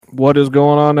What is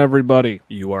going on, everybody?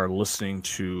 You are listening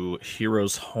to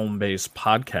Heroes Home Base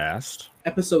Podcast.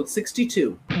 Episode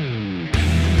 62.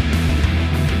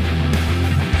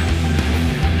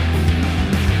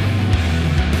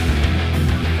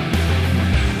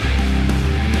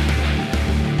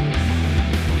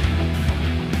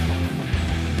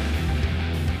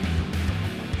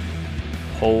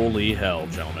 Holy hell,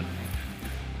 gentlemen.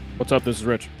 What's up? This is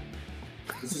Rich.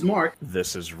 This is Mark.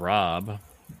 This is Rob.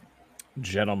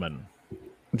 Gentlemen,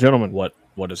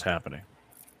 what is happening?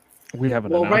 We have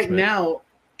an Well, announcement. right now,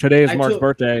 Today is I Mark's took-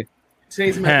 birthday.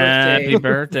 today's my Happy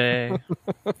birthday.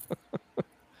 birthday.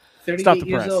 38 Stop the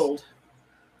years press. old.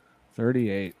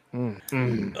 38. Oh,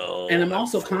 And I'm that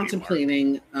also 40 mark.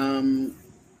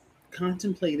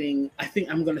 contemplating, I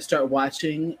think I'm going to start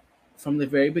watching from the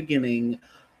very beginning.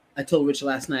 I told Rich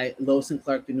last night, Lois and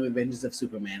Clark, The New Adventures of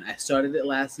Superman. I started it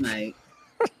last night.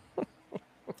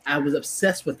 I was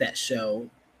obsessed with that show.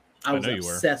 I was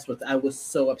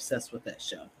so obsessed with that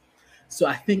show. So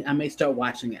I think I may start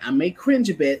watching it. I may cringe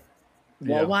a bit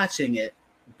while Yeah. watching it,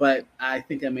 but I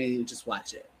think I may just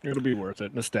watch it. It'll be worth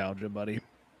it. Nostalgia, buddy.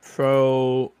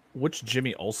 So, which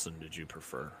Jimmy Olsen did you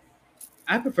prefer?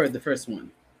 I preferred the first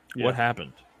one. Yeah. What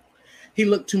happened? He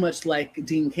looked too much like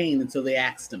Dean Cain, and so they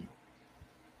axed him.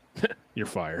 You're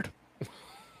fired.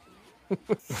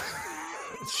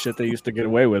 Shit they used to get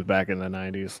away with back in the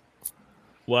 90s.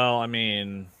 Well, I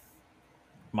mean,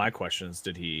 my question is,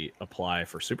 did he apply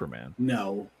for Superman?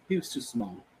 No, he was too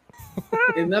small.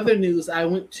 In other news, I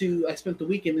spent the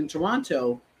weekend in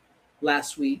Toronto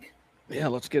last week. Yeah,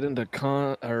 let's get into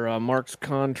Mark's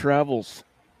con travels.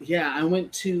 Yeah, I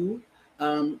went to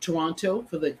Toronto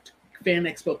for the Fan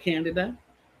Expo Canada,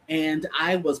 and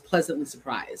I was pleasantly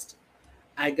surprised.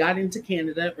 I got into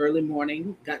Canada early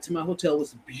morning, got to my hotel, it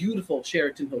was a beautiful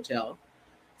Sheraton hotel,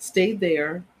 stayed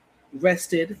there,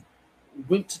 rested,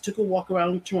 took a walk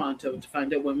around Toronto to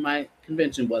find out where my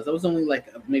convention was. I was only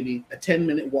maybe a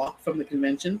 10-minute walk from the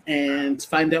convention, and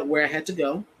find out where I had to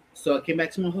go. So I came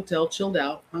back to my hotel, chilled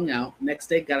out, hung out. Next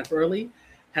day, got up early,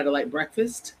 had a light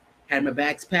breakfast, had my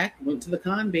bags packed, went to the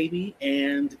con, baby,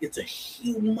 and it's a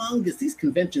humongous. These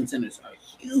convention centers are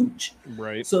huge.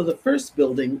 Right. So the first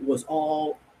building was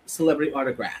all celebrity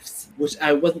autographs, which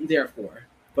I wasn't there for,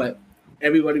 but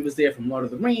everybody was there from Lord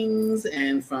of the Rings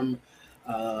and from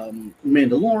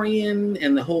Mandalorian,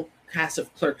 and the whole cast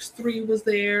of Clerks 3 was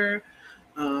there.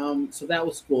 So that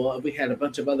was cool. We had a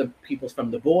bunch of other people from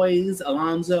The Boys.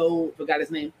 Alonzo, forgot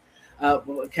his name.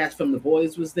 Cast from The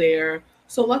Boys was there.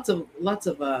 So lots of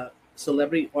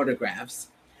celebrity autographs.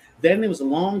 Then there was a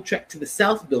long trek to the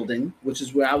South Building, which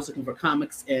is where I was looking for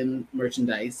comics and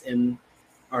merchandise and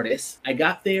artists. I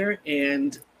got there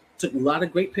and took a lot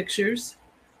of great pictures,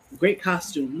 great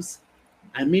costumes.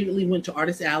 I immediately went to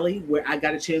Artist Alley, where I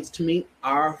got a chance to meet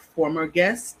our former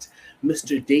guest,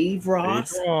 Mr. Dave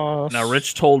Ross. Now,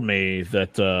 Rich told me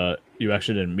that you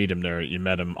actually didn't meet him there. You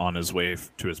met him on his way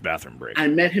to his bathroom break. I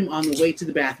met him on the way to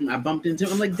the bathroom. I bumped into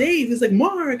him. I'm like, Dave. He's like,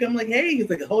 Mark. I'm like, hey.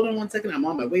 He's like, hold on one second. I'm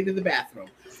on my way to the bathroom.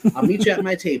 I'll meet you at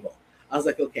my table. I was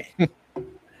like, okay.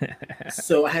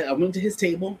 So I went to his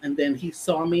table, and then he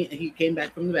saw me, and he came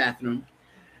back from the bathroom.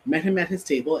 Met him at his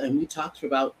table, and we talked for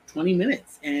about 20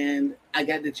 minutes. And I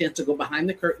got the chance to go behind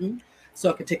the curtain so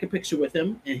I could take a picture with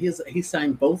him. And he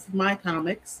signed both of my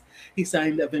comics. He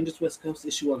signed Avengers West Coast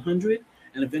issue 100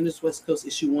 and Avengers West Coast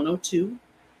issue 102.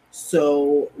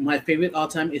 So my favorite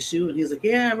all-time issue. And he's like,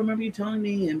 yeah, I remember you telling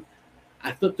me. And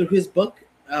I flipped through his book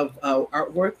of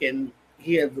artwork, and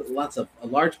he had a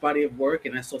large body of work.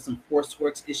 And I saw some Force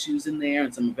Works issues in there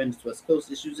and some Avengers West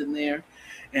Coast issues in there.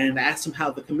 And I asked him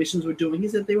how the commissions were doing. He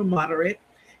said they were moderate.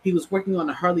 He was working on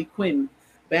a Harley Quinn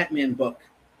Batman book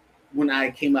when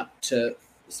I came up to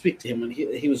speak to him. And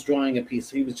he was drawing a piece.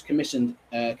 He was commissioned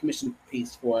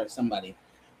piece for somebody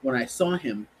when I saw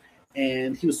him.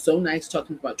 And he was so nice,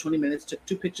 talking for about 20 minutes, took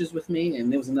 2 pictures with me, and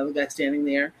there was another guy standing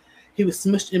there. He was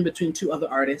smushed in between 2 other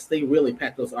artists. They really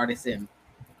packed those artists in.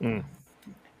 Mm.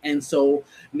 And so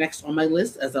next on my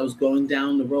list, as I was going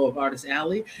down the row of Artist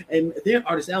Alley, and their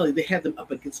Artist Alley, they had them up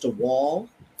against a wall.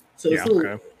 So it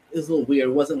was a little weird.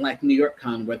 It wasn't like New York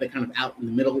Con, where they're kind of out in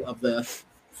the middle of the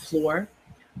floor.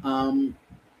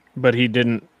 But he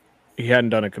hadn't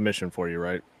done a commission for you,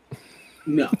 right?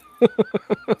 No.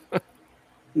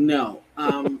 No.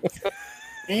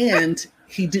 And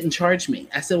he didn't charge me.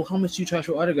 I said, well, how much do you charge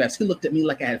for autographs? He looked at me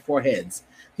like I had 4 heads.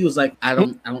 He was like, I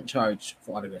don't charge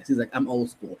for autographs. He's like, I'm old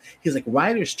school. He's like,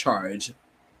 writers charge.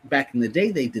 Back in the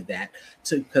day, they did that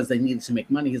because they needed to make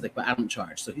money. He's like, but I don't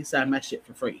charge. So he signed my shit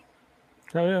for free.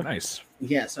 Oh, yeah. Nice.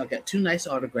 Yeah, so I got 2 nice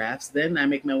autographs. Then I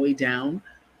make my way down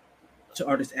to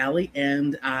Artist Alley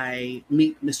and I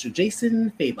meet Mr.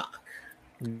 Jason Fabach.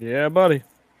 Yeah, buddy.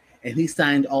 And he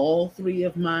signed all three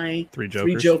of my Three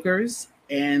three Jokers,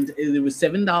 and it was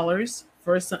 $7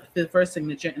 for the first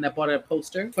signature. And I bought a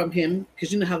poster from him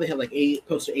because you know how they have like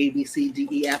poster A, B, C, D,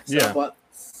 E, F. So I bought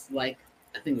like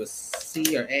I think it was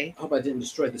C or A. I hope I didn't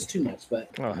destroy this too much, but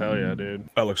Oh hell yeah, dude!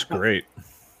 That looks great.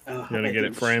 You gonna get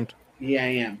it framed? Yeah, I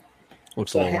am.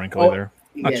 Looks So a little wrinkly there.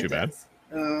 Not yeah, too bad.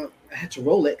 I had to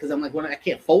roll it because I'm like, well, I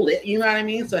can't fold it. You know what I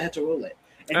mean? So I had to roll it.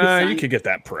 And he You signed- could get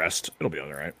that pressed. It'll be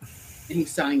all right. and he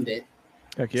signed it.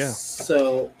 Heck yeah!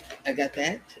 So I got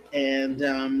that,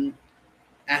 and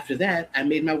after that, I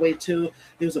made my way to.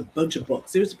 There was a bunch of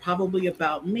books. There was probably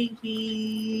about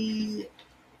maybe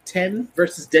 10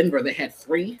 versus Denver. They had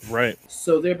 3. Right.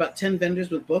 So there are about 10 vendors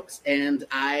with books, and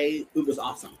it was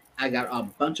awesome. I got a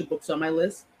bunch of books on my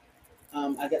list.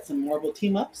 I got some Marvel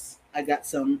team ups. I got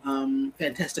some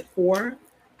Fantastic Four.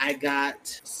 I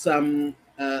got some.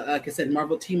 Like I said,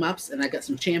 Marvel team ups, and I got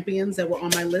some champions that were on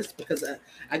my list because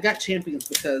I got champions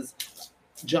because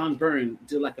John Byrne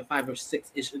did like a 5 or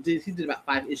 6 issue. He did about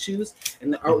 5 issues,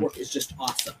 and the artwork is just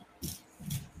awesome.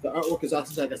 The artwork is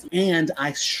awesome. So I got some, and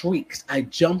I shrieked. I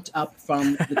jumped up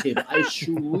from the table. I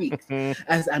shrieked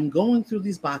as I'm going through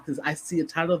these boxes. I see a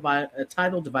title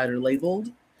divider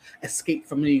labeled "Escape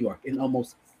from New York," and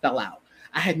almost fell out.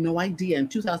 I had no idea. In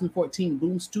 2014,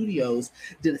 Boom Studios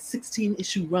did a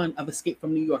 16-issue run of Escape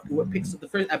from New York. What picks up the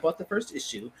first? I bought the first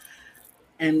issue,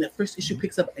 and the first issue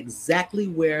picks up exactly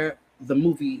where the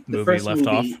movie left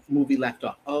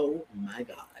off. Oh my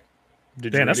god!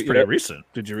 That's pretty recent.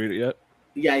 Did you read it yet?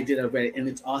 Yeah, I did. I read it, and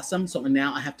it's awesome. So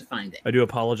now I have to find it. I do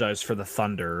apologize for the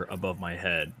thunder above my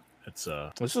head. It's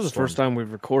This is the first time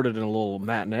we've recorded in a little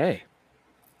matinee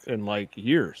in like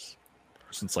years.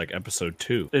 Since like episode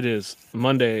 2. It is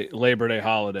Monday, Labor Day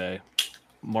holiday,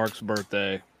 Mark's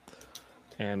birthday,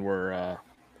 and we're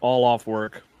all off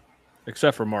work,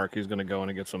 except for Mark. He's going to go in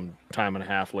and get some time and a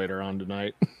half later on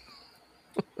tonight.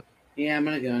 Yeah, I'm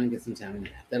going to go in and get some time and a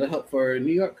half. That'll help for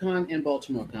New York Con and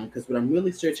Baltimore Con, because what I'm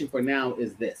really searching for now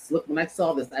is this. Look, when I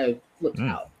saw this, I flipped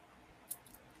out.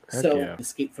 Heck So, yeah.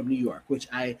 Escape from New York, which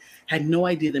I had no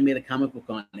idea they made a comic book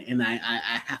on it, and I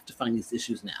have to find these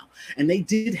issues now. And they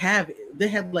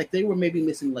were maybe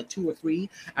missing like 2 or 3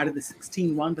 out of the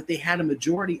 16 run, but they had a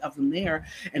majority of them there,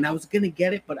 and I was gonna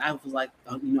get it, but I was like,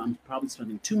 I'm probably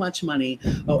spending too much money.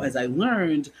 As I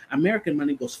learned, American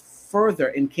money goes further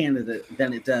in Canada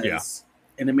than it does.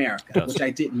 In America, which I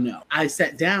didn't know. I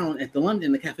sat down at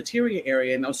the cafeteria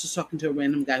area, and I was just talking to a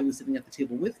random guy who was sitting at the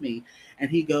table with me, and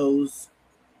he goes,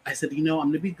 I said, I'm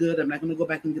going to be good. I'm not going to go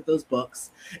back and get those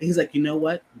books. And he's like, you know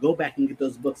what? Go back and get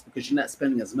those books because you're not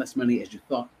spending as much money as you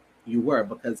thought you were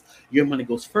because your money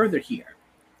goes further here.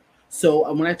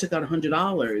 So when I took out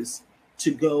 $100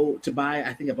 to go to buy,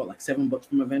 I think I bought like 7 books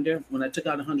from a vendor. When I took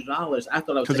out $100, I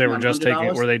thought I was Because they were just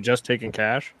 $100. were they just taking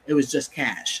cash? It was just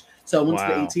cash. So I went to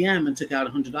Wow. the ATM and took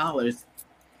out $100.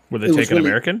 Were they It was taking really-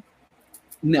 American?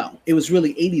 No, it was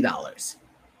really $80.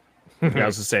 Yeah, I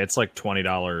was gonna say it's like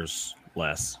 $20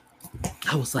 less.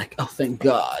 I was like, oh, thank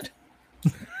God.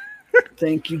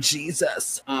 Thank you,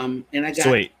 Jesus. And I got,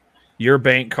 So wait, your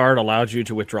bank card allowed you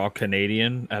to withdraw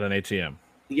Canadian at an ATM.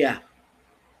 yeah.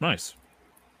 Nice.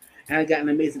 And I got an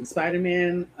Amazing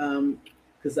Spider-Man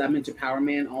because I'm into Power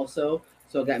Man also.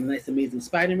 So I got a nice Amazing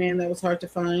Spider-Man that was hard to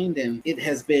find. And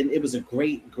it was a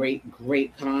great, great,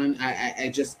 great con.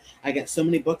 I got so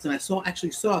many books, and I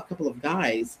actually saw a couple of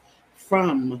guys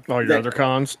from All your other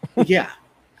cons? Yeah.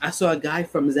 I saw a guy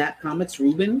from Zap Comics,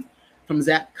 Ruben, from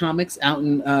Zap Comics out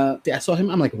in, I saw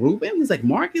him. I'm like, Ruben? He's like,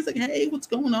 Mark? He's like, hey, what's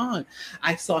going on?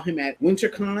 I saw him at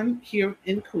WinterCon here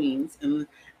in Queens.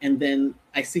 And then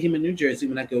I see him in New Jersey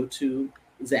when I go to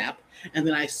Zap. And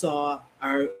then I saw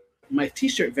my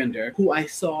t-shirt vendor who I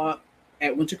saw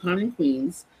at WinterCon in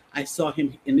Queens. I saw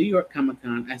him in New York Comic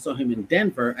Con. I saw him in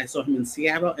Denver. I saw him in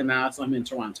Seattle. And now I saw him in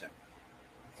Toronto.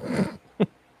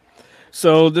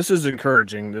 So this is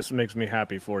encouraging. This makes me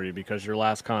happy for you because your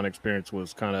last con experience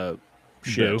was kind of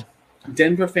shit.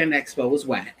 Denver Fan Expo was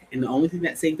whack, and the only thing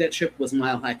that saved that trip was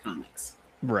Mile High Comics.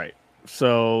 Right.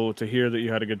 So to hear that you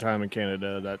had a good time in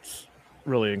Canada, that's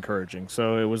really encouraging.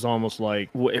 So it was almost like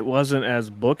it wasn't as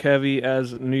book heavy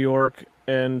as New York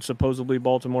and supposedly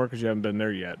Baltimore because you haven't been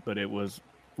there yet, but was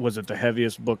it the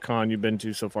heaviest book con you've been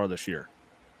to so far this year?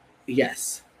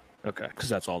 Yes. Okay, because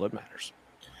that's all that matters.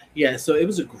 Yeah, so it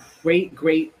was a great,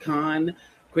 great con,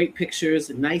 great pictures,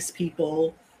 nice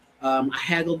people. I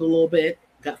haggled a little bit,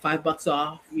 got $5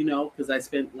 off, because I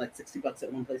spent like $60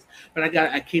 at one place. But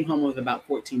I came home with about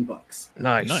 14 books.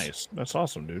 Nice. Nice. That's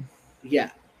awesome, dude.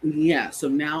 Yeah. Yeah, so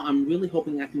now I'm really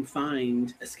hoping I can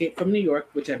find Escape from New York,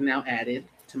 which I've now added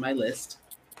to my list.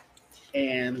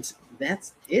 And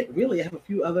that's it, really. I have a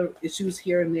few other issues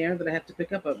here and there that I have to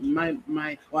pick up.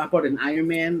 I bought an Iron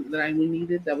Man that I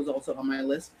needed. That was also on my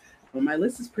list. But my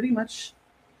list is pretty much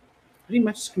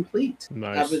complete. I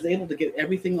Nice. was able to get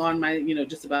everything on my,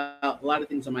 just about a lot of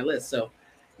things on my list. So,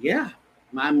 yeah,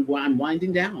 I'm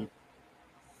winding down.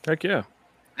 Heck yeah.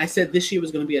 I said this year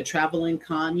was going to be a traveling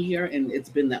con year, and it's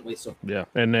been that way so far. Yeah.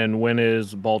 And then when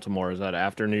is Baltimore? Is that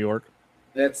after New York?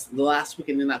 That's the last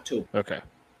weekend in October. Okay.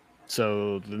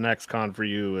 So the next con for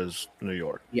you is New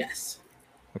York. Yes,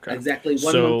 Okay. exactly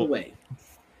 1 So- month away.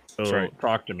 So Right.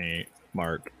 talk to me,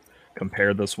 Mark.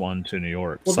 Compare this one to New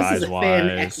York, Well, size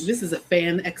wise. this is a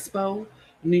fan expo.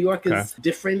 New York is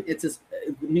different. It's just,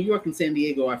 New York and San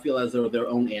Diego, I feel as though their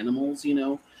own animals. These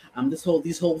whole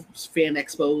fan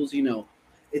expos.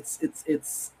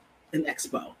 It's an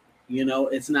expo.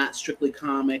 It's not strictly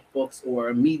comic books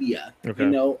or media. Okay.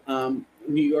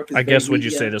 New York is. I very guess would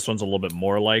you media. say this one's a little bit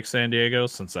more like San Diego,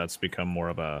 since that's become more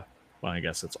of a? Well, I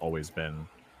guess it's always been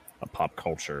a pop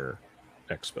culture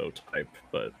expo type,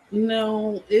 but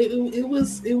No, it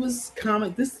was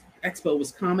comic. This expo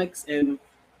was comics and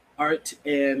art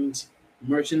and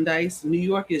merchandise. New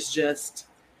York is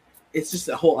it's just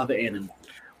a whole other animal.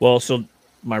 well. So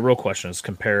my real question is,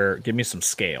 give me some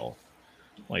scale.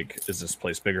 Like, is this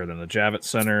place bigger than the Javits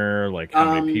Center? Like,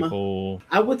 how many people?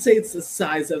 I would say it's the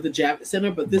size of the Javits Center,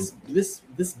 but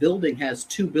this building has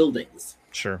 2 buildings.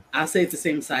 Sure. I'll say it's the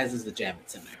same size as the Javits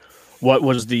Center. What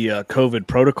was the COVID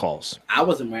protocols? I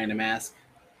wasn't wearing a mask.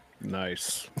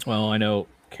 Nice. Well, I know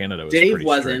Canada was Dave pretty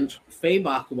wasn't. strict.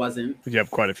 Faybach wasn't. You have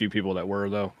quite a few people that were,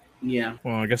 though. Yeah.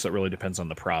 Well, I guess it really depends on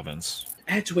the province.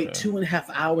 I had to wait 2.5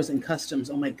 hours in customs.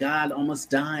 Oh my God, almost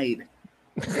died.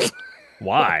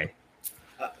 Why?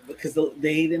 Because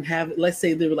they didn't have, let's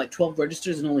say there were like 12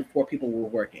 registers and only 4 people were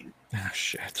working. Ah,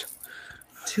 shit.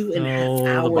 2.5 the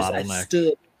hours I bottleneck.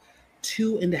 stood.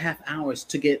 2.5 hours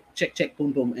to get check,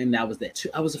 boom, boom, and that was it.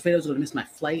 I was afraid I was going to miss my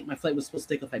flight. My flight was supposed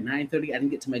to take off at 9:30. I didn't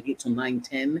get to my gate till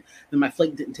 9:10. Then my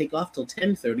flight didn't take off till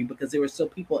 10:30 because there were still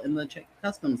people in the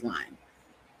customs line.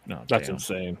 No, That's damn.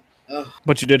 insane. Ugh.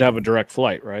 But you did have a direct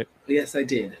flight, right? Yes, I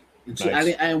did. And so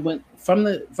Nice. I went from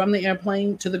the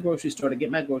airplane to the grocery store to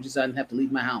get my groceries. I didn't have to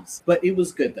leave my house, but it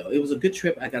was good though. It was a good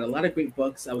trip. I got a lot of great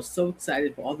books. I was so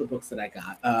excited for all the books that I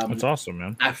got. That's awesome,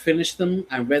 man. I finished them.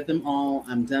 I read them all.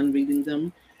 I'm done reading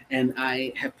them, and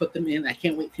I have put them in. I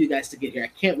can't wait for you guys to get here.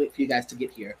 I can't wait for you guys to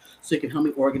get here so you can help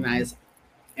me organize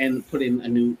and put in a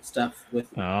new stuff with.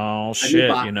 Oh shit!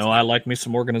 box. You know, I like me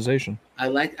some organization. I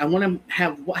want to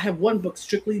have one book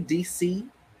strictly DC.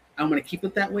 I'm going to keep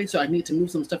it that way. So I need to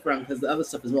move some stuff around because the other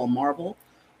stuff is all Marvel.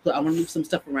 So I want to move some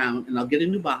stuff around, and I'll get a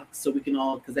new box so we can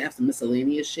all, because they have some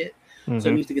miscellaneous shit. So we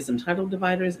Mhm. need to get some title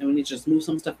dividers, and we need to just move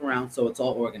some stuff around so it's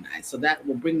all organized. So that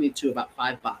will bring me to about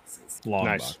 5 boxes, Long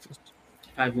Nice. boxes.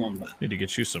 5 long boxes. Need to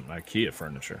get you some IKEA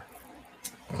furniture.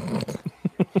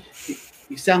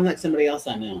 You sound like somebody else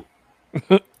I know.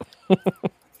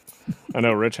 I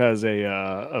know Rich has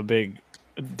a big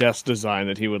desk design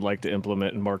that he would like to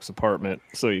implement in Mark's apartment,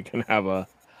 so you can have a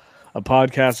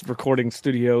podcast recording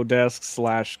studio desk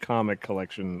 / comic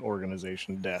collection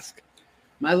organization desk.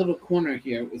 My little corner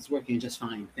here is working just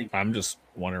fine. Thank you. I'm just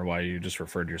wondering why you just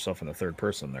referred to yourself in the third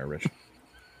person there, Rich.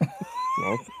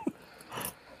 Well,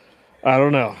 I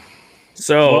don't know.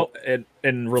 So,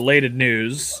 in related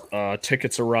news,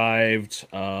 tickets arrived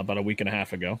about a week and a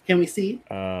half ago. Can we see?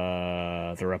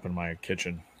 They're up in my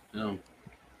kitchen. Oh.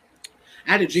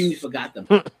 I had a dream you forgot them.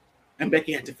 And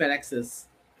Becky had to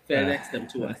FedEx them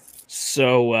to us.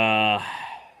 So,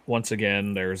 once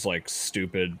again, there's like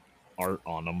stupid art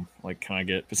on them. Like,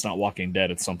 if it's not Walking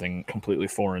Dead, it's something completely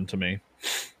foreign to me.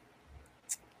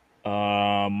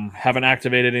 Haven't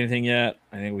activated anything yet.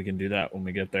 I think we can do that when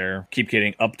we get there. Keep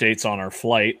getting updates on our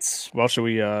flights. Well, should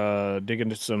we dig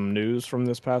into some news from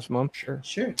this past month? Sure.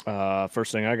 Sure.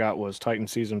 First thing I got was Titan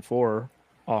Season 4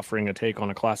 offering a take on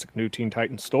a classic new Teen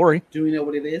Titans story. Do we know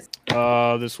what it is?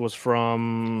 This was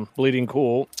from Bleeding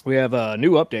Cool. We have a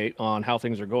new update on how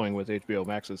things are going with HBO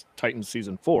Max's Titans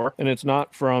Season 4, and it's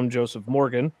not from Joseph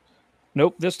Morgan.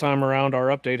 Nope, this time around, our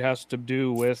update has to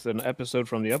do with an episode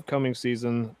from the upcoming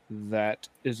season that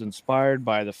is inspired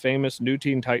by the famous New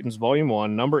Teen Titans Volume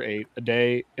 1, Number 8, A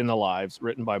Day in the Lives,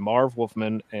 written by Marv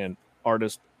Wolfman and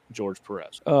artist George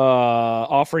Perez.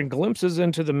 Offering glimpses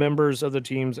into the members of the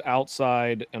teams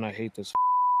outside, and I hate this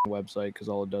website because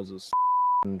all it does is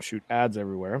shoot ads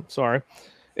everywhere. Sorry.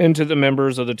 And to the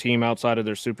members of the team outside of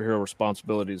their superhero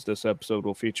responsibilities, this episode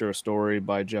will feature a story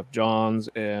by Jeff Johns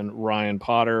and Ryan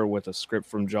Potter with a script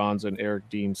from Johns and Eric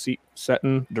Dean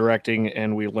Seton directing,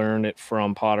 and we learn it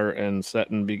from Potter and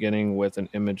Seton, beginning with an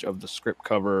image of the script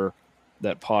cover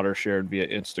that Potter shared via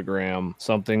Instagram.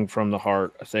 Something from the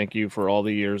heart. Thank you for all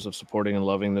the years of supporting and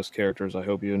loving this characters. I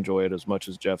hope you enjoy it as much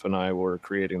as Jeff and I were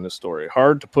creating this story.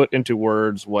 Hard to put into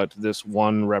words what this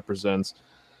one represents.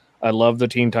 I loved the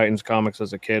Teen Titans comics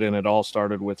as a kid, and it all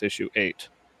started with issue 8.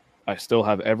 I still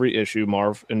have every issue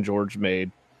Marv and George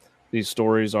made. These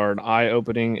stories are an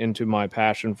eye-opening into my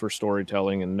passion for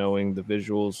storytelling, and knowing the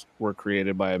visuals were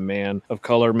created by a man of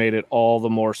color made it all the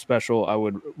more special. I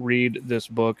would read this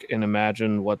book and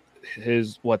imagine what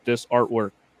this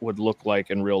artwork would look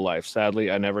like in real life. Sadly,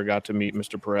 I never got to meet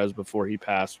Mr. Perez before he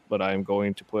passed, but I am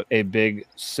going to put a big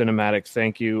cinematic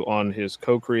thank you on his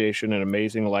co-creation and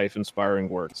amazing life-inspiring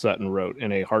work, Sutton wrote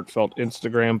in a heartfelt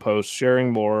Instagram post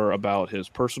sharing more about his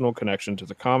personal connection to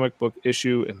the comic book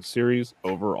issue and series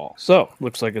overall. So,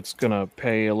 looks like it's going to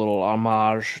pay a little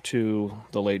homage to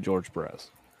the late George Perez.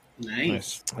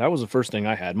 Nice. That was the first thing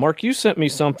I had. Mark, you sent me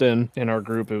something in our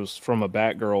group. It was from a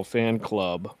Batgirl fan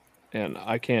club, and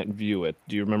I can't view it.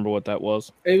 Do you remember what that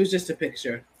was? It was just a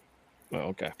picture. Oh,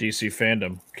 okay. DC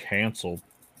fandom canceled.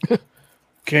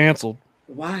 Canceled.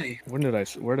 Why? Where did I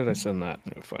send that?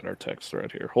 Let me find our text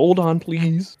thread here. Hold on,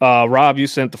 please. Rob, you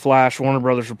sent The Flash. Warner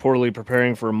Brothers reportedly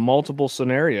preparing for multiple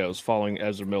scenarios following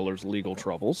Ezra Miller's legal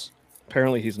troubles.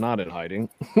 Apparently, he's not in hiding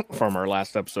from our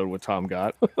last episode with Tom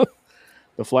Gott.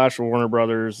 The Flash for Warner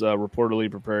Brothers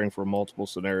reportedly preparing for multiple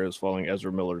scenarios following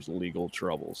Ezra Miller's legal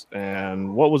troubles.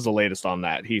 And what was the latest on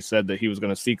that? He said that he was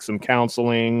going to seek some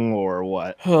counseling or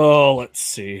what? Oh, let's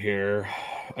see here.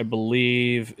 I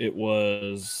believe it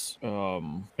was.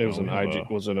 It was an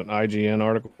IGN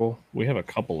article? We have a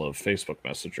couple of Facebook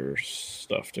Messenger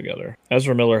stuff together.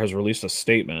 Ezra Miller has released a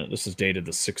statement. This is dated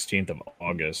the 16th of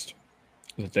August.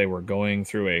 That they were going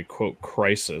through a quote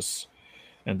crisis.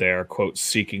 And they are, quote,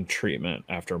 seeking treatment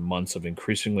after months of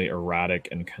increasingly erratic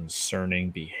and concerning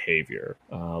behavior.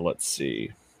 Let's see.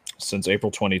 Since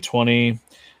April 2020,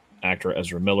 actor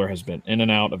Ezra Miller has been in and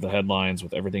out of the headlines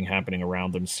with everything happening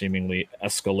around them seemingly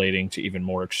escalating to even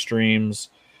more extremes.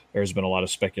 There's been a lot of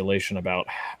speculation about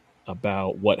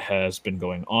what has been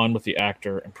going on with the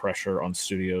actor and pressure on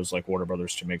studios like Warner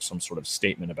Brothers to make some sort of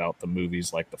statement about the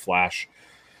movies like The Flash,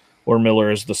 where Miller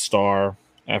is the star.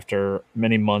 After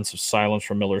many months of silence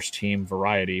from Miller's team,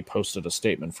 Variety posted a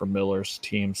statement from Miller's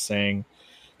team saying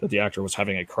that the actor was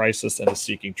having a crisis and is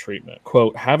seeking treatment.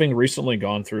 Quote, having recently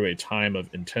gone through a time of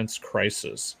intense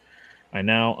crisis, I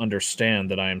now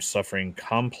understand that I am suffering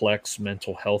complex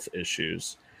mental health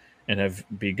issues and have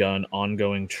begun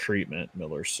ongoing treatment,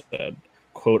 Miller said.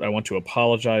 Quote, I want to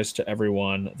apologize to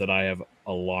everyone that I have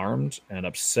alarmed and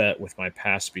upset with my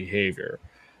past behavior.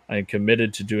 I am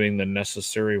committed to doing the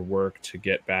necessary work to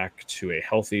get back to a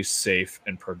healthy, safe,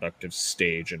 and productive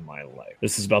stage in my life.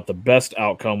 This is about the best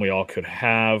outcome we all could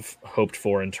have hoped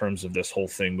for in terms of this whole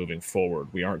thing moving forward.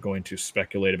 We aren't going to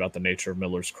speculate about the nature of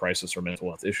Miller's crisis or mental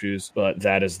health issues, but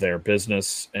that is their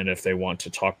business, and if they want to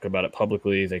talk about it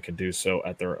publicly, they can do so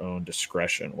at their own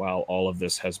discretion. While all of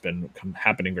this has been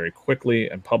happening very quickly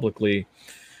and publicly,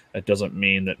 that doesn't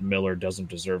mean that Miller doesn't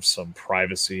deserve some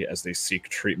privacy as they seek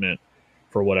treatment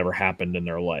for whatever happened in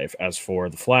their life. As for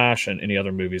The Flash and any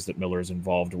other movies that Miller is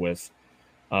involved with,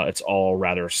 it's all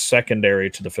rather secondary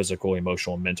to the physical,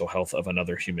 emotional, and mental health of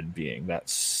another human being.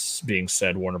 That's being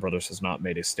said, Warner Brothers has not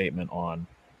made a statement on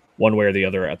one way or the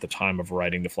other at the time of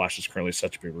writing. The Flash is currently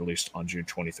set to be released on June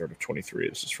 23rd of 23.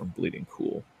 This is from Bleeding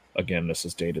Cool. Again, this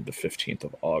is dated the 15th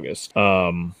of August.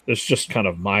 It's just kind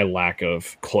of my lack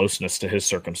of closeness to his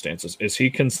circumstances. Is he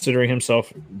considering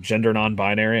himself gender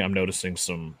non-binary? I'm noticing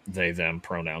some they, them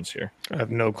pronouns here. I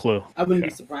have no clue. I wouldn't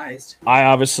be surprised. I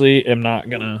obviously am not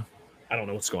going to... I don't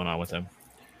know what's going on with him.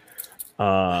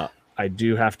 I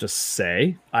do have to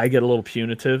say, I get a little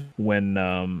punitive when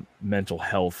mental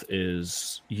health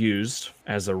is used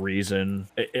as a reason.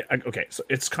 Okay, so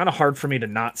it's kind of hard for me to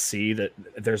not see that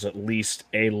there's at least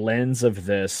a lens of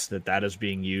this that is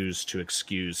being used to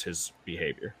excuse his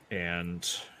behavior. And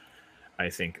I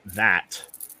think that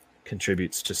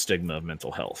contributes to stigma of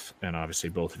mental health. And obviously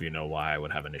both of you know why I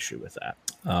would have an issue with that.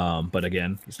 But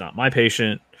again, he's not my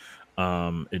patient.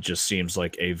 It just seems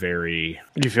like a very...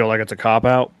 You feel like it's a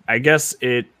cop-out? I guess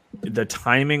the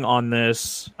timing on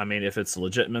this, I mean, if it's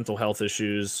legit mental health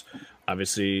issues,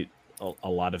 obviously a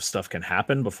lot of stuff can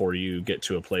happen before you get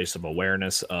to a place of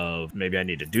awareness of maybe I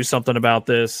need to do something about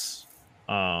this.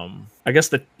 I guess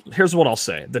here's what I'll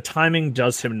say: the timing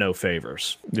does him no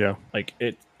favors. Yeah, like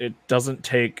it doesn't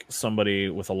take somebody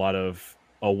with a lot of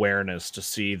awareness to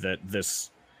see that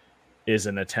this is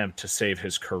an attempt to save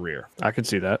his career. I can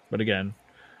see that. But again,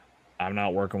 I'm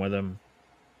not working with him.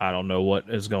 I don't know what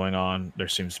is going on. There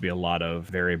seems to be a lot of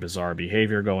very bizarre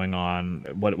behavior going on.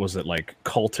 What was it, like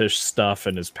cultish stuff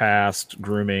in his past,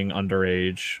 grooming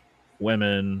underage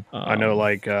women? I know,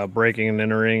 like breaking and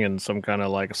entering and some kind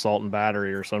of like assault and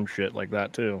battery or some shit like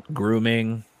that too.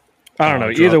 Grooming. I don't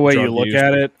know. Either way you look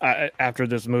at it, after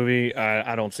this movie,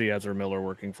 I don't see Ezra Miller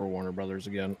working for Warner Brothers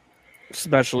again.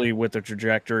 Especially with the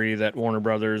trajectory that Warner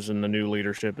Brothers and the new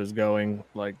leadership is going.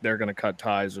 Like, they're going to cut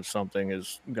ties if something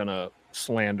is going to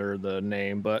slander the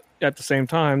name. But at the same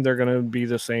time, they're going to be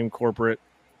the same corporate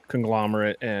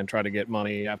conglomerate and try to get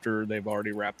money after they've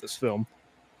already wrapped this film.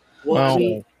 Well, I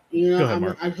mean,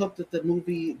 I hope that the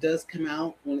movie does come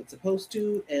out when it's supposed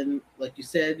to. And like you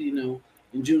said, in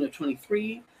June of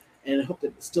 23. And I hope that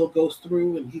it still goes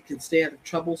through and he can stay out of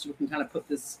trouble so we can kind of put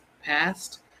this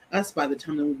past us by the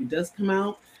time the movie does come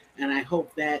out. And I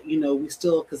hope that we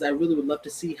still, because I really would love to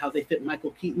see how they fit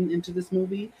Michael Keaton into this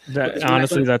movie.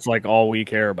 Honestly, that's like all we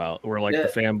care about. We're like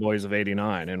the fanboys of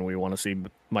 '89 and we want to see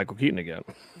Michael Keaton again.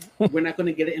 We're not going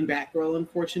to get it in Batgirl,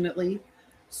 unfortunately,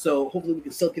 so hopefully we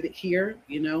can still get it here,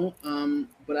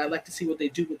 but I'd like to see what they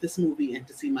do with this movie and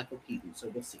to see Michael Keaton,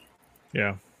 so we'll see.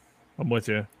 Yeah, I'm with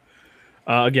you.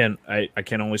 Again, I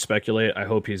can only speculate. I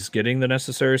hope he's getting the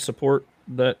necessary support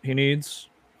that he needs.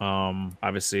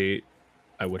 Obviously,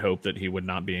 I would hope that he would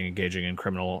not be engaging in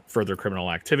further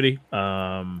criminal activity.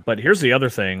 But here's the other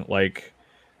thing,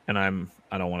 and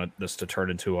I don't want this to turn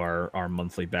into our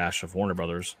monthly bash of Warner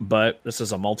Brothers, but this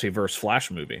is a multiverse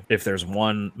Flash movie. If there's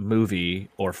one movie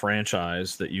or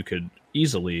franchise that you could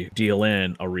easily deal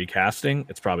in a recasting,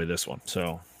 it's probably this one.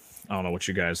 So I don't know what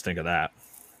you guys think of that.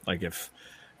 Like, if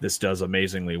this does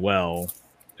amazingly well,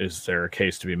 is there a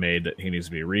case to be made that he needs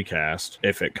to be recast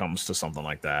if it comes to something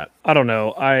like that? I don't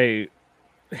know. I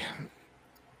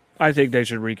think they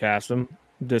should recast him.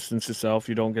 Distance yourself.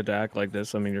 You don't get to act like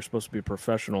this. I mean, you're supposed to be a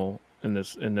professional in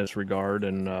this regard,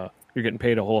 and you're getting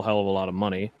paid a whole hell of a lot of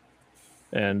money.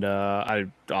 And I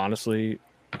honestly,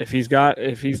 if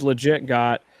he's legit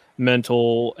got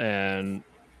mental and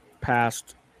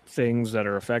past things that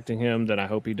are affecting him, then I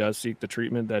hope he does seek the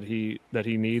treatment that he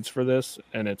needs for this.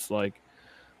 And it's like,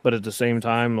 but at the same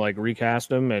time, like,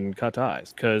 recast him and cut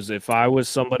ties. Because if I was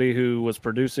somebody who was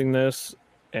producing this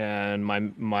and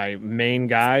my main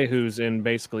guy who's in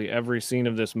basically every scene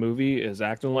of this movie is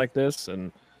acting like this,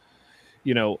 and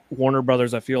Warner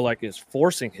Brothers, I feel like, is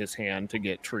forcing his hand to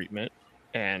get treatment.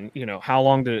 And, how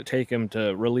long did it take him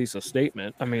to release a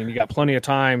statement? I mean, you got plenty of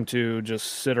time to just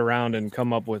sit around and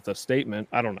come up with a statement.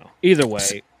 I don't know. Either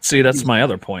way. See, that's my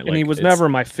other point. And he was never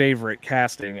my favorite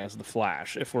casting as the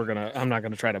Flash. I'm not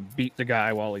going to try to beat the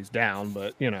guy while he's down,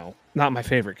 but, not my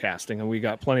favorite casting. And we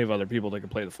got plenty of other people that can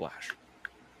play the Flash.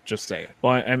 Just say it.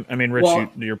 Well, I mean, Rich,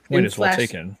 your point is well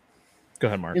taken. Go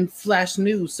ahead, Mark. In Flash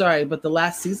news, sorry, but the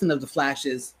last season of The Flash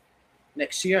is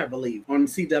next year, I believe, on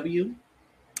CW.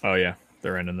 Oh, yeah.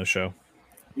 They're ending the show.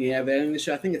 Yeah, they're ending the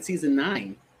show. I think it's season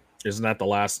 9. Isn't that the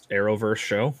last Arrowverse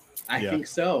show? I think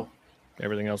so.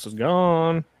 Everything else is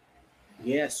gone.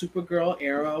 Yeah, Supergirl,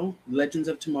 Arrow, Legends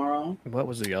of Tomorrow. What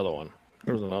was the other one?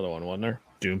 There was another one, wasn't there?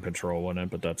 Doom Patrol, wasn't it?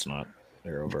 But that's not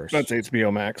Arrowverse. That's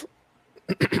HBO Max.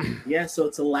 Yeah, so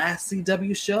it's the last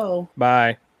CW show.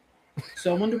 Bye.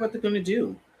 So I wonder what they're going to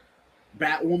do.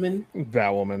 Batwoman.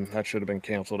 That should have been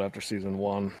canceled after season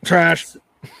 1. Trash.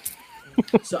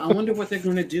 So I wonder what they're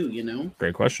going to do,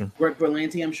 Great question. Greg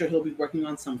Berlanti, I'm sure he'll be working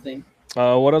on something.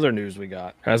 What other news we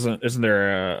got? Isn't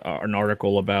there an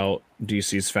article about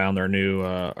DC's found their new,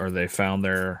 or they found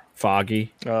their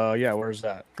Foggy? Yeah, where's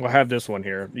that? Well, I have this one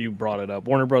here. You brought it up.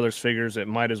 Warner Brothers figures it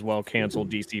might as well cancel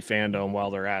DC fandom while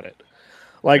they're at it.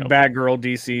 Like, Batgirl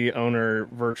DC owner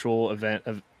virtual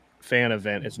fan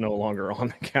event is no longer on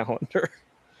the calendar.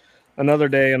 Another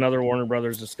day, another Warner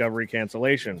Brothers Discovery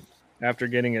cancellation. After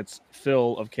getting its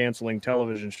fill of canceling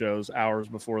television shows hours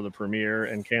before the premiere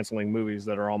and canceling movies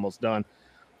that are almost done,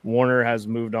 Warner has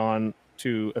moved on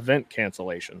to event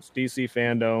cancellations. DC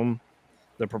Fandom,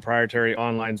 the proprietary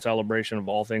online celebration of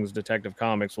all things Detective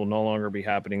Comics, will no longer be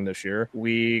happening this year.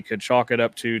 We could chalk it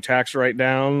up to tax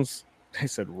write-downs. They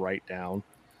said write-down.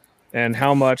 And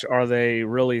how much are they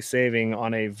really saving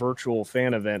on a virtual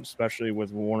fan event, especially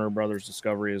with Warner Brothers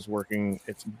Discovery is working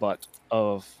its butt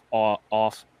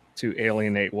off to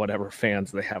alienate whatever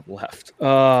fans they have left.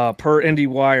 Per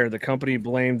IndieWire, the company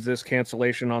blamed this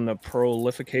cancellation on the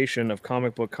proliferation of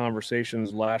comic book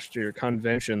conventions last year.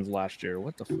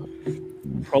 What the fuck?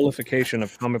 Proliferation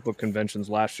of comic book conventions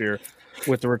last year.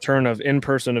 With the return of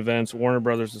in-person events, Warner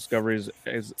Brothers Discovery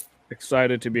is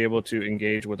excited to be able to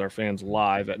engage with our fans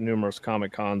live at numerous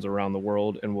Comic Cons around the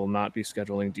world and will not be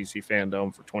scheduling DC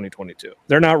Fandom for 2022.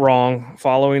 They're not wrong.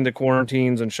 Following the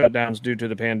quarantines and shutdowns due to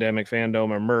the pandemic,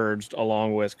 Fandom emerged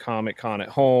along with Comic Con at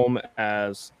Home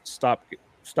as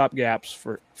stopgaps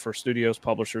for studios,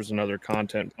 publishers, and other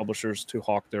content publishers to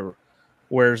hawk their.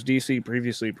 Whereas DC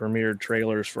previously premiered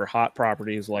trailers for hot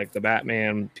properties like The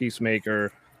Batman,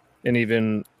 Peacemaker, and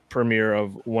even premiere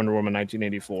of Wonder Woman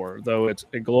 1984. Though it's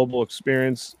a global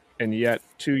experience, and yet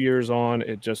 2 years on,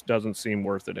 it just doesn't seem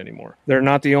worth it anymore. They're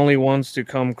not the only ones to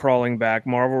come crawling back.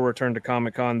 Marvel returned to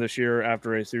Comic-Con this year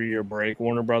after a 3-year break.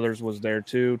 Warner Brothers was there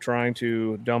too, trying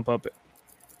to drum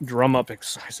up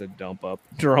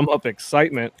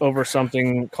excitement over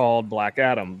something called Black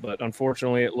Adam. But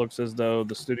unfortunately, it looks as though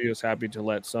the studio is happy to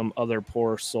let some other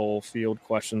poor soul field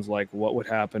questions like what would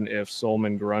happen if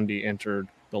Solomon Grundy entered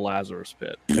the Lazarus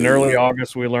Pit. In early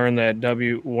August, we learned that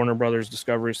Warner Brothers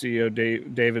Discovery CEO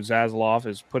David Zaslav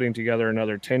is putting together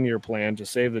another 10-year plan to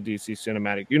save the DC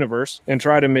Cinematic Universe and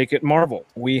try to make it Marvel.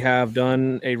 We have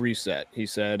done a reset, he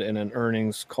said in an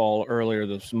earnings call earlier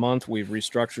this month. We've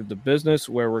restructured the business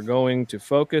where we're going to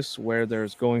focus, where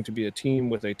there's going to be a team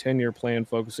with a 10-year plan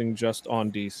focusing just on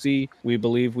DC. We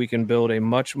believe we can build a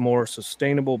much more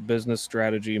sustainable business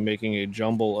strategy, making a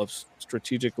jumble of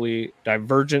strategically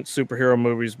divergent superhero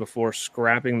movies before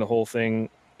scrapping the whole thing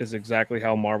is exactly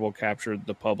how Marvel captured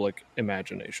the public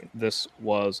imagination. This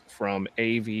was from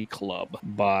AV Club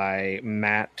by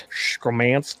Matt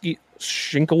Sienkiewicz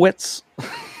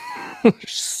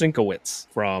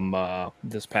from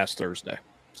this past Thursday.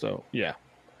 So yeah,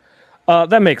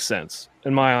 that makes sense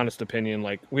in my honest opinion.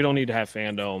 Like, we don't need to have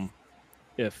fandom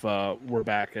if we're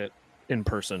back at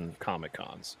in-person Comic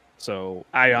Cons. So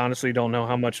I honestly don't know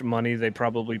how much money they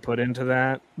probably put into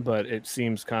that, but it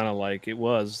seems kind of like it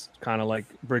was kind of like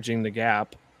bridging the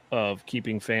gap of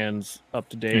keeping fans up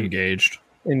to date,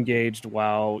 engaged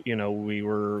while, you know, we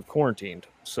were quarantined.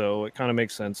 So it kind of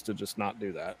makes sense to just not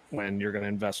do that when you're going to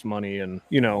invest money in,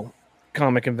 you know,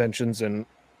 comic conventions and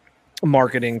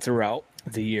marketing throughout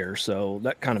the year. So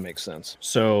that kind of makes sense.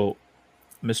 So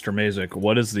Mr. Mazik,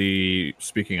 what is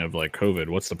speaking of like COVID,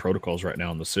 what's the protocols right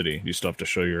now in the city? Do you still have to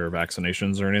show your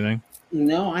vaccinations or anything?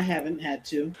 No, I haven't had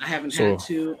to. I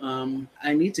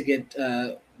need to get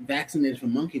vaccinated for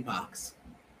monkeypox.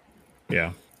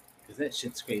 Yeah. Because that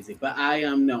shit's crazy. But I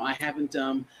haven't.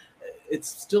 It's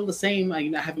still the same.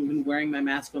 I haven't been wearing my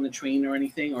mask on the train or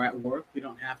anything, or at work. We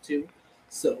don't have to.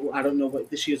 So I don't know what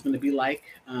this year's going to be like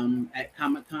at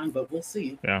Comic-Con, but we'll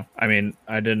see. Yeah, I mean,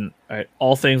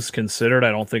 all things considered,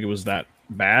 I don't think it was that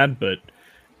bad, but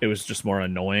it was just more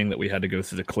annoying that we had to go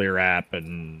through the Clear app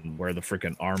and wear the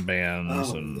freaking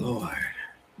armbands. Lord.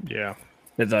 Yeah.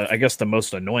 I guess the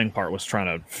most annoying part was trying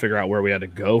to figure out where we had to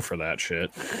go for that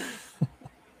shit.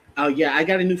 Oh, yeah, I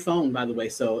got a new phone, by the way,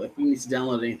 so if you need to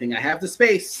download anything, I have the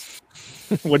space.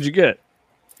 What'd you get?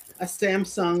 A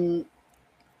Samsung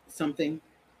something.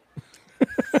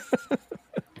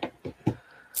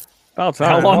 About time.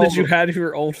 How long did you have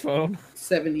your old phone?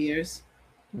 7 years.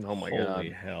 Oh my god! Holy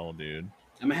hell, dude!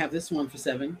 I'm gonna have this one for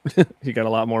 7. You got a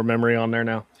lot more memory on there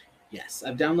now. Yes,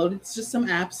 I've downloaded just some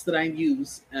apps that I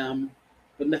use,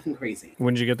 but nothing crazy.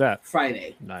 When did you get that?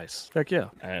 Friday. Nice. Heck yeah.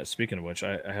 Speaking of which,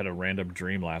 I had a random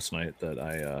dream last night that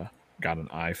I got an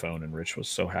iPhone, and Rich was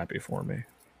so happy for me.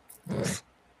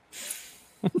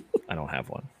 I don't have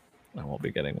one. I won't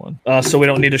be getting one. So we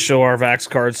don't need to show our Vax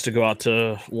cards to go out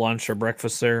to lunch or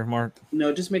breakfast there, Mark?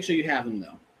 No, just make sure you have them,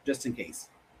 though, just in case.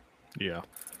 Yeah.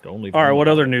 Don't leave. All right, what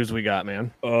other news we got,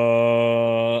 man?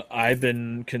 I've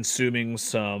been consuming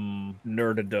some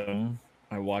nerdadom.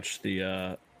 I watched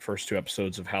the first 2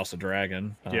 episodes of House of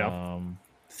Dragon. Yeah.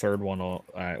 Third one,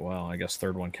 I guess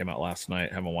third one came out last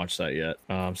night. Haven't watched that yet.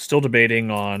 Still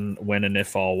debating on when and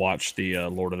if I'll watch the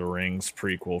Lord of the Rings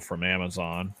prequel from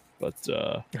Amazon. But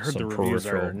I heard the reviews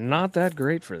are not that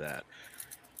great for that.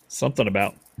 Something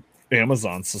about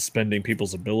Amazon suspending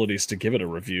people's abilities to give it a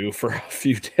review for a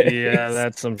few days. Yeah,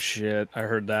 that's some shit. I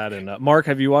heard that. And Mark,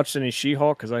 have you watched any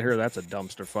She-Hulk? Because I hear that's a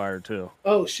dumpster fire too.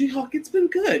 Oh, She-Hulk! It's been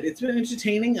good. It's been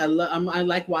entertaining. I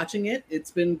like watching it. It's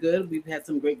been good. We've had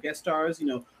some great guest stars. You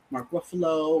know, Mark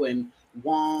Ruffalo and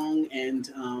Wong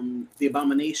and the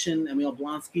Abomination. Emil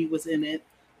Blonsky was in it.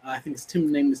 I think his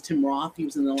name is Tim Roth. He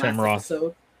was in the last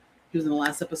episode. He was in the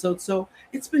last episode, so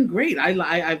it's been great.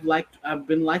 I've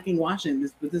been liking watching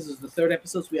this. But this is the third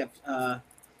episode. So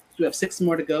we have 6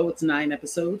 more to go. It's 9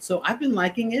 episodes, so I've been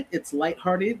liking it. It's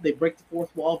lighthearted. They break the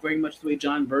fourth wall very much the way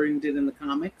John Byrne did in the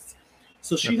comics.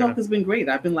 So She-Hulk has been great.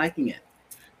 I've been liking it.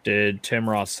 Did Tim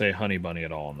Ross say Honey Bunny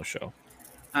at all on the show?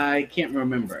 I can't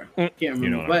remember. But you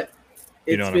know what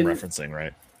I'm referencing,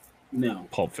 right? No.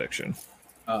 Pulp Fiction.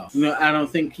 Oh no, I don't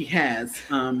think he has.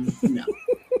 No.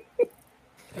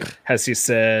 Has he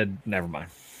said? Never mind.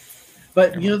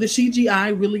 But the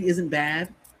CGI really isn't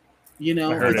bad.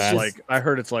 I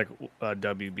heard it's like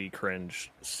WB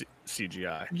cringe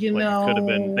CGI.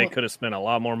 They could have spent a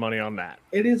lot more money on that.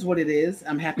 It is what it is.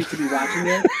 I'm happy to be watching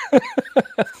it.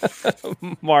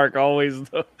 Mark, always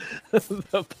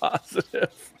the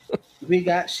positive. We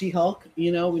got She-Hulk.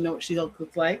 We know what She-Hulk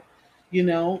looks like.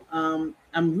 I'm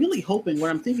really hoping.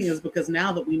 What I'm thinking is because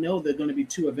now that we know there are going to be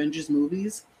 2 Avengers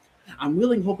movies, I'm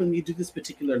really hoping we do this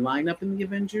particular lineup in the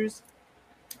Avengers.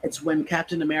 It's when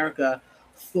Captain America,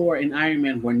 Thor, and Iron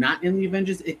Man were not in the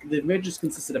Avengers. The Avengers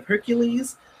consisted of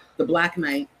Hercules, the Black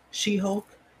Knight, She-Hulk,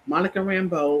 Monica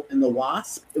Rambeau, and the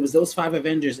Wasp. It was those 5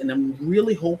 Avengers, and I'm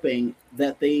really hoping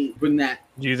that they bring that.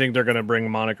 Do you think they're going to bring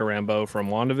Monica Rambeau from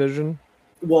WandaVision?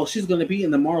 Well, she's going to be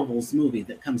in the Marvels movie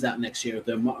that comes out next year,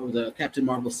 the Captain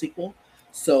Marvel sequel.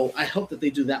 So I hope that they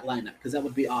do that lineup because that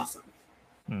would be awesome.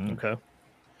 Okay.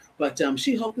 But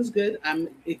She-Hulk is good. I'm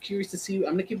curious to see.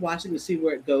 I'm going to keep watching to see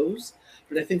where it goes.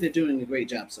 But I think they're doing a great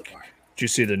job so far. Did you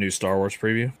see the new Star Wars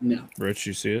preview? No. Rich,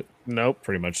 you see it? Nope.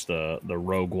 Pretty much the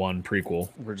Rogue One prequel.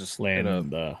 We're just laying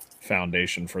the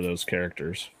foundation for those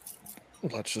characters.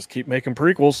 Let's just keep making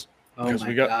prequels. Because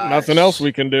we got nothing gosh. else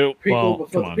we can do. Prequel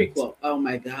before the prequel. Oh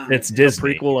my god. It's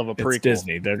Disney. A prequel of a prequel. It's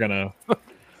Disney. They're gonna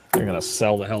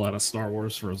sell the hell out of Star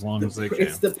Wars for as long as they can.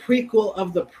 It's the prequel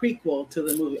of the prequel to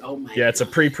the movie. Oh my god. Yeah, it's a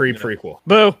pre-prequel.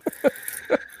 Boo.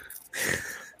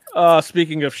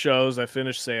 Speaking of shows, I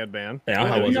finished Sandman. Yeah,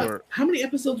 how many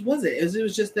episodes was it? It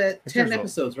was just that 10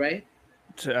 episodes, right?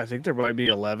 I think there might be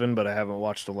 11, but I haven't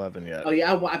watched 11 yet. Oh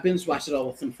yeah, I binge watched it all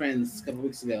with some friends a couple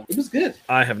weeks ago. It was good.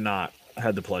 I have not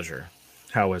had the pleasure.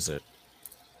 How is it?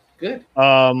 Good.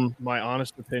 My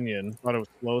honest opinion, thought it was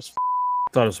slow as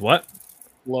Thought it was what?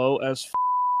 Slow as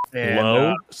and,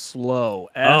 low? Slow.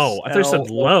 Oh, I thought you said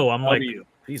low. I'm like,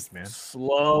 please, man.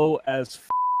 Slow as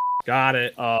Got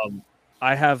it. I'm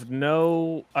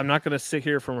not going to sit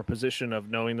here from a position of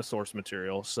knowing the source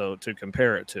material, so to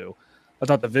compare it to. I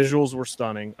thought the visuals were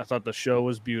stunning. I thought the show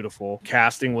was beautiful.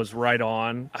 Casting was right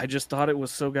on. I just thought it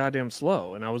was so goddamn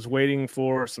slow. And I was waiting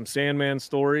for some Sandman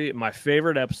story. My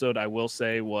favorite episode, I will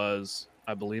say, was,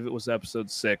 I believe it was episode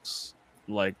 6,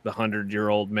 like the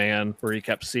 100-year-old man, where he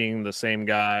kept seeing the same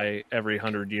guy every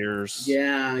 100 years.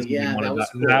 Yeah, that was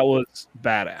cool. That was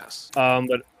badass.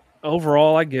 But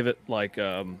overall, I give it like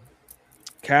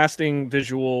casting,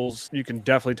 visuals. You can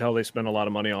definitely tell they spent a lot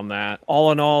of money on that.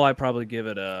 All in all, I probably give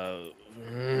it a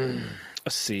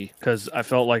C, because I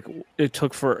felt like it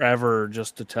took forever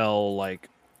just to tell, like,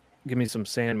 give me some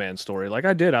Sandman story. Like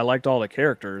I did. I liked all the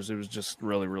characters. It was just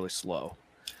really, really slow.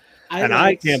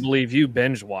 I can't believe you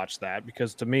binge watched that,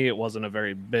 because to me it wasn't a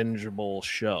very bingeable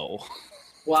show.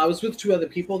 Well, I was with 2 other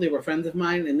people. They were friends of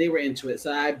mine, and they were into it.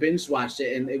 So I binge watched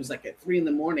it, and it was like at 3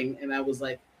 a.m, and I was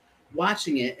like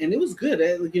watching it, and it was good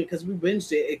because we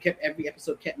binged it. Every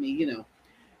episode kept me,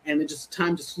 and it just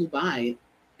time just flew by.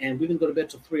 And we didn't go to bed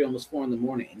till 3, almost 4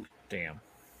 a.m. Damn.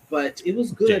 But it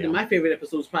was good. Damn. And my favorite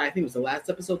episode was probably, I think it was the last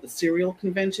episode, the cereal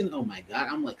convention. Oh my god,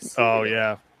 I'm like, cereal. Oh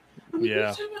yeah, I'm like,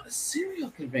 talking about the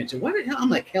cereal convention. What the hell? I'm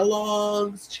like,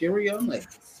 Kellogg's, Cheerio. I'm like,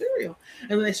 cereal.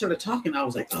 And then they started talking. I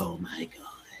was like, oh my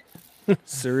god.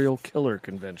 Serial killer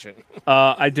convention.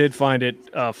 I did find it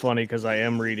funny because I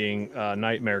am reading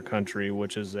Nightmare Country,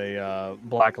 which is a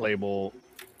Black Label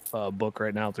book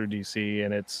right now through DC,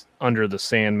 and it's under the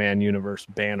Sandman universe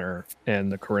banner, and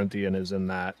the Corinthian is in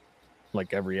that,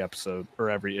 like every episode or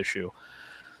every issue.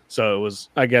 So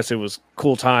I guess it was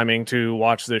cool timing to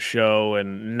watch this show,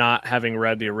 and not having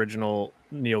read the original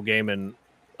Neil Gaiman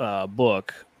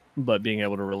book, but being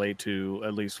able to relate to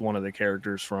at least one of the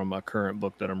characters from a current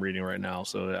book that I'm reading right now.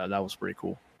 So that was pretty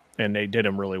cool, and they did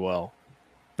him really well.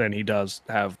 Then he does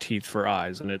have teeth for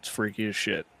eyes, and it's freaky as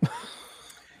shit.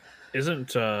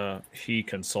 Isn't he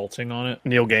consulting on it?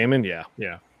 Neil Gaiman,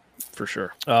 yeah, for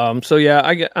sure. So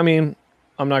yeah, I mean,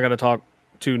 I'm not gonna talk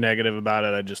too negative about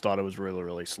it. I just thought it was really,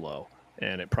 really slow,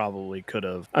 and it probably could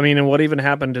have. I mean, and what even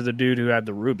happened to the dude who had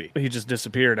the ruby? He just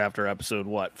disappeared after episode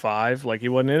 5? Like he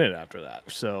wasn't in it after that.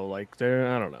 So like,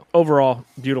 I don't know. Overall,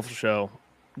 beautiful show,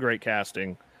 great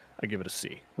casting. I give it a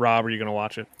C. Rob, are you gonna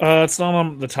watch it? It's not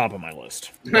on the top of my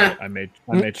list. I may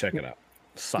check it out.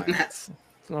 Silence.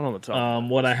 It's not on the top.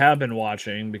 What I have been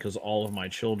watching, because all of my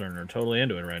children are totally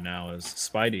into it right now, is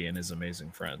Spidey and His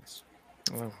Amazing Friends.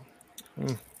 Oh.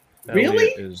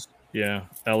 Really? Elliot's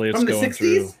From the going 60s?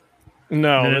 through.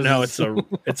 No, No, it's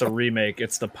a remake.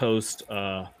 It's the post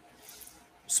Spidey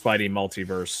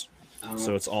multiverse.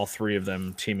 So it's all three of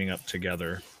them teaming up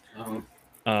together.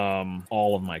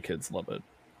 All of my kids love it.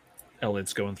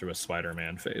 Elliot's going through a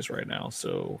Spider-Man phase right now,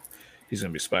 so he's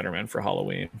gonna be Spider-Man for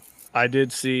Halloween. I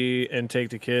did see and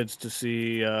take the kids to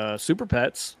see Super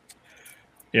Pets.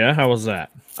 Yeah, how was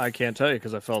that? I can't tell you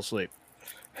because I fell asleep.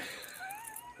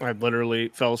 I literally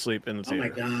fell asleep in the Oh theater. my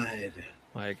god!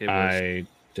 Like it was I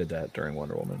did that during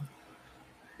Wonder Woman.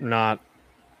 not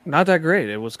that great.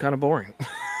 It was kind of boring.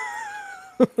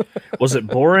 Was it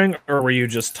boring, or were you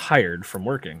just tired from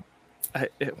working?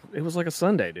 It was like a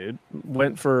Sunday, dude.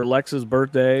 Went for Lex's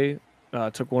birthday.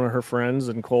 Took one of her friends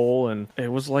and Cole, and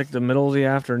it was like the middle of the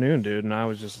afternoon, dude. And I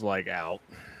was just like out.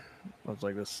 I was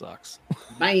like, this sucks.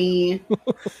 Bye.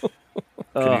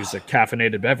 Could use a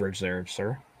caffeinated beverage there,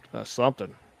 sir.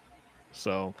 Something.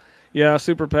 So, yeah,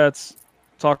 Super Pets.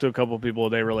 Talked to a couple of people.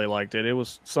 They really liked it. It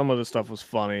was some of the stuff was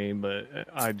funny, but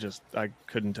I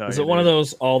couldn't tell you. Is it one of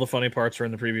those all the funny parts are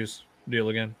in the previews deal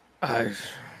again? I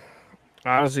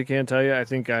honestly can't tell you. I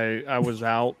think I was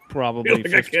out probably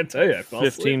I can't tell you. I fell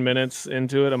 15 asleep. minutes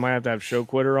into it. I might have to have Show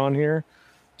Quitter on here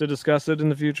to discuss it in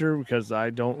the future because I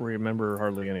don't remember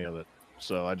hardly any of it.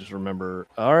 So I just remember,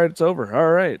 all right, it's over.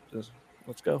 All right,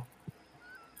 let's go.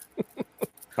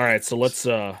 All right, so let's.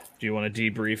 Do you want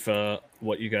to debrief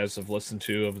what you guys have listened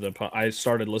to of the? I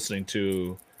started listening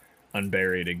to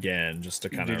Unburied again just to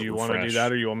kind of. Did you want to do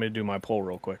that, or you want me to do my poll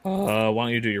real quick? Why don't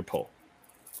you do your poll?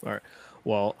 All right.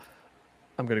 Well,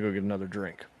 I'm gonna go get another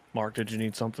drink. Mark, did you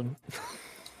need something?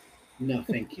 No,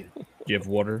 thank you. Do you have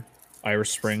water?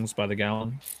 Irish Springs by the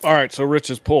gallon. All right. So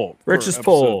Rich's poll. for Rich's episode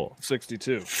poll.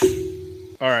 62.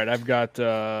 All right. I've got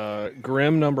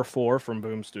Grimm #4 from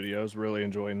Boom Studios. Really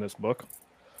enjoying this book.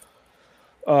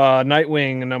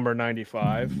 Nightwing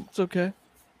 #95. It's okay.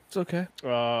 It's okay.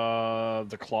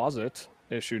 The Closet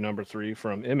issue #3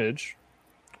 from Image.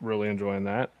 Really enjoying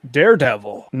that.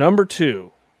 Daredevil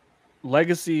 #2.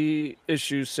 Legacy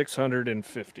issue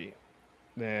 650.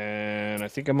 And I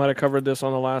think I might have covered this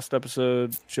on the last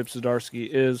episode. Chip Zdarsky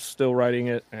is still writing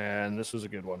it, and this was a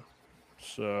good one.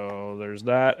 So there's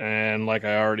that. And like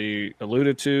I already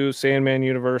alluded to, Sandman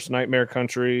Universe, Nightmare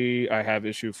Country, I have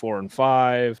issue 4 and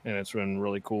 5, and it's been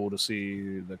really cool to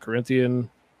see the Corinthian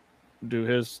do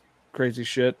his crazy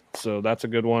shit. So that's a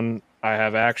good one. I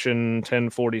have Action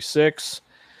 1046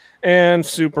 and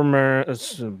Superman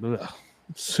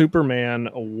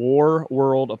War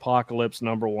World Apocalypse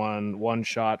 #1 one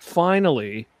shot.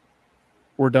 Finally,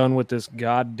 we're done with this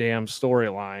goddamn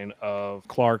storyline of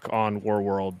Clark on War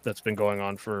World that's been going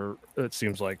on for, it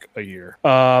seems like, a year.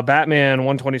 Batman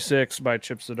 126 by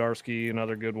Chip Zdarsky,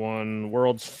 another good one.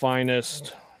 World's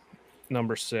Finest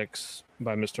 #6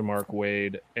 by Mr. Mark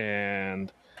Waid,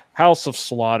 and House of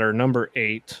Slaughter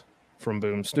 #8 from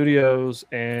Boom Studios,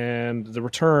 and The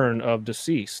Return of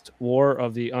Deceased, War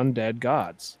of the Undead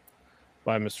Gods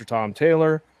by Mr. Tom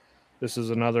Taylor. This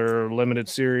is another limited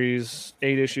series,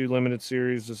 8-issue limited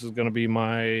series. This is going to be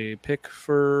my pick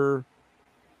for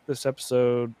this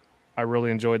episode. I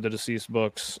really enjoyed the Deceased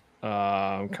books.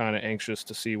 I'm kind of anxious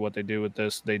to see what they do with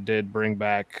this. They did bring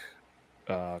back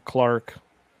Clark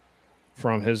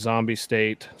from his zombie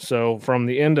state. So from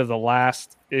the end of the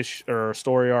last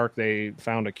story arc, they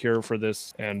found a cure for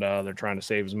this, and they're trying to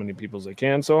save as many people as they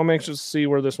can. So I'm anxious to see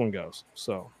where this one goes.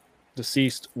 So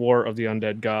Deceased, War of the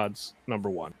Undead Gods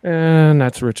 #1. And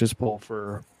that's Rich's poll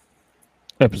for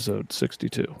episode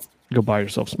 62. Go buy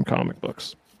yourself some comic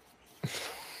books.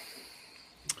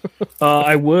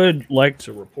 I would like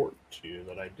to report to you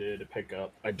that I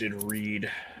did read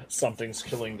Something's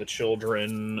Killing the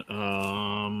Children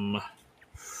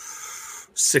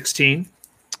 16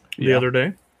 the other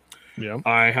day. Yeah.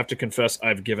 I have to confess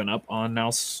I've given up on the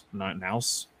Nice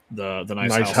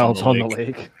House on the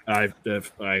Lake. I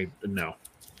no.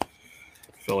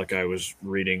 I feel like I was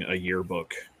reading a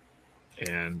yearbook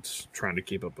and trying to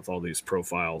keep up with all these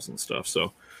profiles and stuff.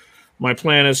 So my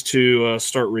plan is to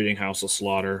start reading House of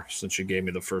Slaughter, since you gave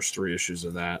me the first 3 issues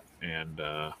of that, and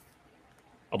I'd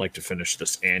like to finish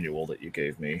this annual that you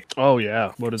gave me. Oh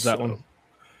yeah, what is that one?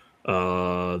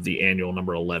 The annual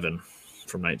 #11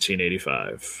 from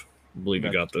 1985. I believe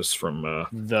you got this from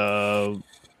The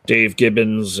Dave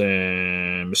Gibbons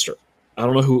and Mr. I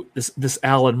don't know who this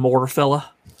Alan Moore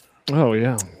fella. Oh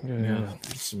yeah.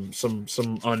 Some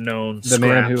unknown. The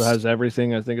Man Who Has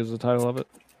Everything, I think, is the title of it.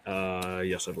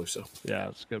 Yes, I believe so. Yeah,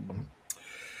 it's a good one.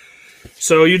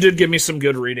 So you did give me some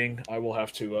good reading. I will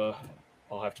have to.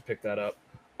 I'll have to pick that up.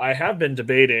 I have been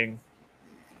debating.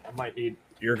 I might need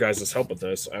your guys' help with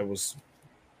this. I was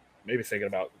maybe thinking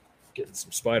about getting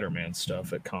some Spider-Man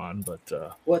stuff at con,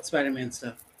 but What Spider-Man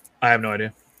stuff? I have no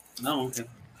idea. Oh, okay.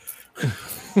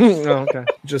 Oh, okay.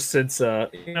 Just since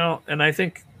and I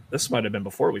think this might have been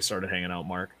before we started hanging out,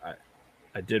 Mark.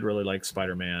 I did really like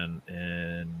Spider-Man,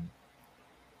 and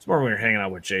it's more when we were hanging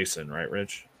out with Jason, right,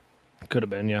 Rich? Could have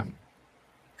been, yeah.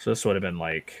 So this would have been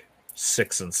like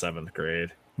 6th and 7th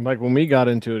grade. Like when we got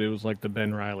into it, it was like the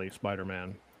Ben Riley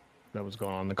Spider-Man that was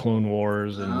going on, the Clone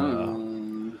Wars,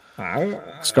 and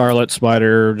Scarlet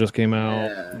Spider just came out.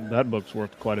 Yeah. That book's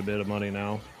worth quite a bit of money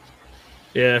now.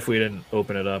 Yeah, if we didn't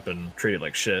open it up and treat it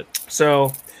like shit.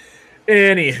 So,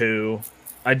 anywho,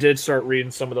 I did start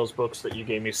reading some of those books that you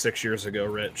gave me 6 years ago,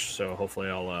 Rich. So hopefully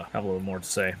I'll have a little more to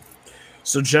say.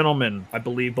 So, gentlemen, I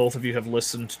believe both of you have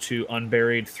listened to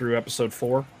Unburied through episode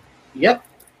 4. Yep.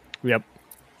 Yep.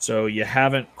 So you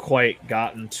haven't quite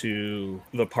gotten to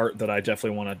the part that I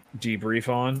definitely want to debrief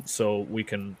on. So we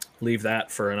can leave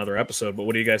that for another episode. But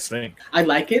what do you guys think? I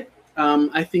like it.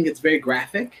 I think it's very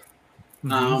graphic.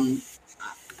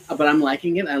 But I'm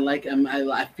liking it.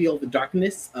 I feel the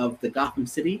darkness of the Gotham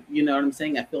City. You know what I'm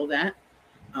saying? I feel that.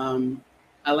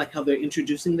 I like how they're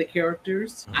introducing the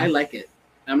characters. I like it.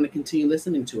 I'm going to continue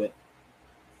listening to it.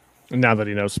 Now that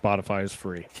he knows Spotify is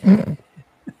free.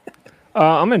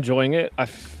 I'm enjoying it. I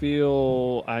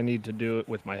feel I need to do it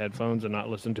with my headphones and not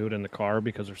listen to it in the car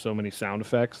because there's so many sound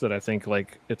effects that I think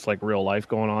like it's like real life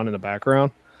going on in the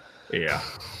background. Yeah.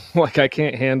 Like I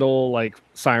can't handle like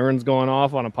sirens going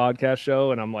off on a podcast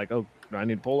show and I'm like, oh, do I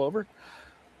need to pull over?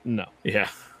 No. Yeah.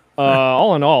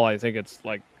 All in all, I think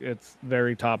it's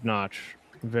very top notch,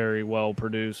 very well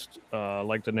produced. I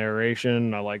like the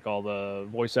narration. I like all the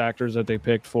voice actors that they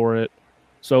picked for it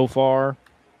so far.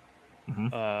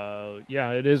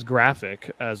 Yeah, it is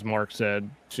graphic, as Mark said,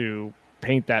 to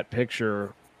paint that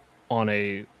picture on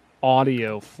a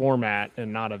audio format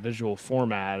and not a visual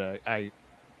format. I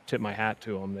tip my hat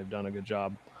to them. They've done a good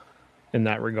job in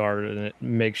that regard, and it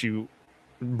makes you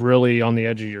really on the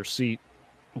edge of your seat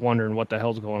wondering what the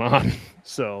hell's going on.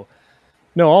 So,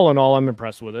 no, all in all, I'm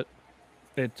impressed with it.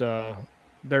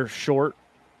 They're short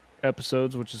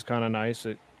episodes, which is kind of nice.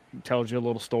 It tells you a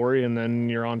little story and then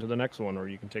you're on to the next one, or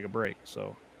you can take a break.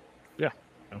 So yeah,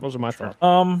 those are my thoughts.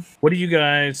 What do you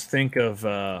guys think of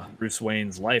Bruce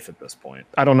Wayne's life at this point?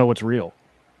 I don't know what's real.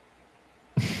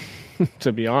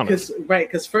 To be honest.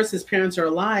 Because first his parents are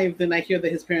alive, then I hear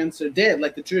that his parents are dead,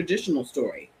 like the traditional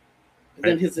story.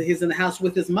 Then he's in the house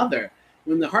with his mother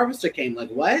when the harvester came. Like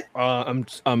what?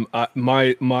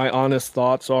 My honest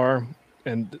thoughts are,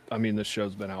 and I mean this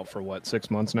show's been out for what,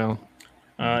 6 months now.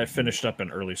 I finished up in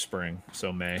early spring,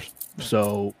 so May.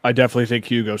 So I definitely think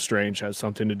Hugo Strange has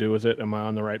something to do with it. Am I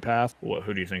on the right path?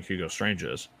 Who do you think Hugo Strange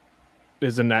is?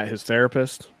 Isn't that his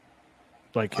therapist?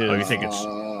 Like his?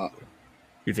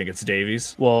 You think it's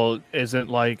Davies? Well, isn't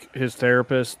like his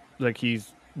therapist like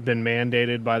he's been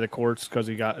mandated by the courts because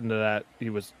he got into that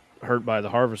he was hurt by the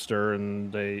harvester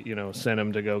and they sent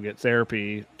him to go get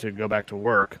therapy to go back to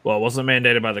work. Well, it wasn't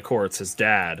mandated by the courts. His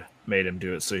dad made him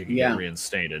do it so he could get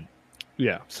reinstated.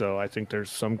 Yeah, so I think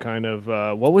there's some kind of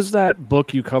what was that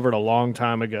book you covered a long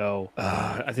time ago?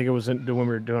 I think it was when we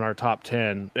were doing our top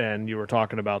 10, and you were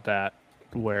talking about that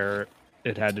where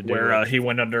it had to do where he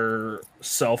went under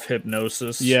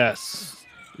self-hypnosis. Yes.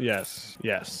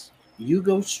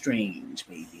 Hugo Strange,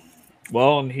 baby.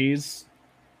 Well, and he's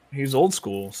old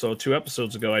school. So 2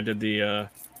 episodes ago, I did the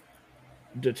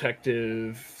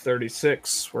Detective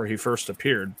 36 where he first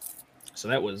appeared. So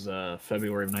that was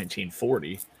February of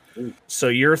 1940. Ooh. So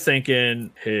you're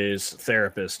thinking his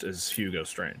therapist is Hugo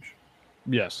Strange?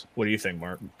 Yes. What do you think,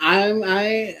 Mark?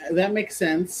 That makes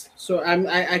sense. So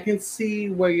I can see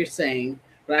where you're saying,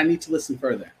 but I need to listen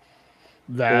further.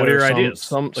 What are your ideas?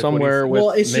 Somewhere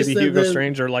with maybe Hugo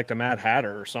Strange or like the Mad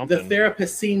Hatter or something. The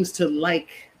therapist seems to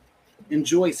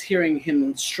enjoys hearing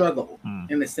him struggle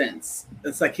in a sense.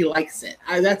 It's like he likes it.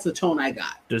 That's the tone I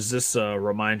got. Does this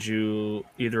remind you,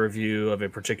 either of you, of a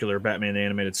particular Batman the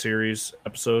Animated Series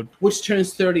episode? Which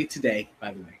turns 30 today,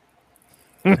 by the way.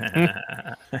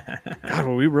 God,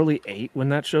 were we really 8 when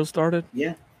that show started?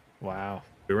 Yeah. Wow.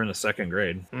 We were in the 2nd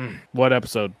grade. What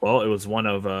episode? Well, it was one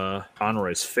of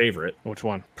Conroy's favorite. Which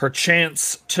one?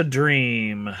 Perchance to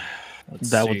Dream.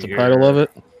 That was the title of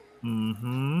it?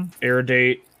 Air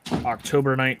date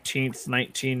October 19th,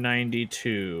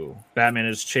 1992. Batman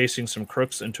is chasing some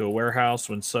crooks into a warehouse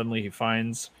when suddenly he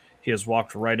finds he has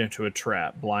walked right into a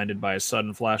trap. Blinded by a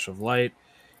sudden flash of light,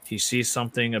 he sees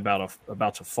something about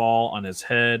to fall on his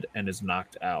head and is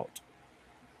knocked out.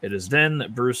 It is then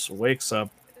that Bruce wakes up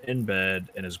in bed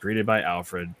and is greeted by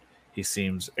Alfred. He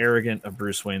seems arrogant of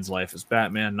Bruce Wayne's life as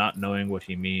Batman, not knowing what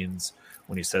he means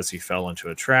when he says he fell into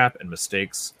a trap and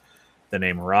mistakes the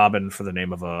name Robin for the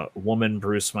name of a woman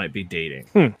Bruce might be dating.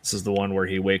 This is the one where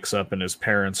he wakes up and his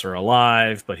parents are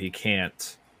alive, but he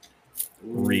can't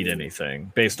read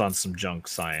anything based on some junk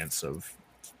science of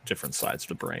different sides of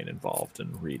the brain involved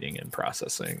in reading and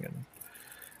processing and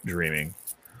dreaming.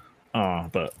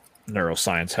 But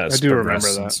neuroscience has I do remember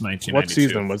since that. 1992. What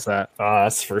season was that?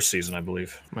 That's the first season, I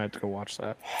believe. I have to go watch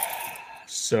that.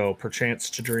 So, Perchance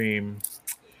to Dream.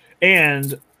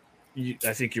 And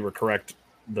I think you were correct.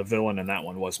 The villain in that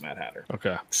one was Mad Hatter.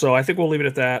 Okay. So I think we'll leave it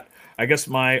at that. I guess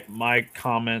my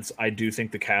comments, I do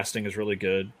think the casting is really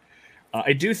good.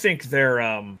 I do think their,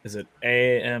 is it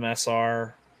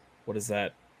AMSR? What is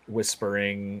that?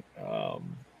 Whispering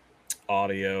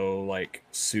audio, like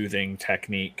soothing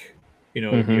technique. You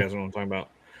know, you guys know what I'm talking about.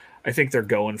 I think they're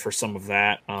going for some of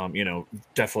that.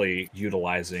 Definitely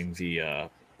utilizing the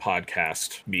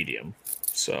podcast medium.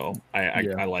 So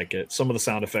I like it. Some of the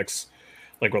sound effects,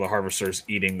 like where the harvester's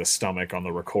eating the stomach on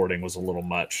the recording, was a little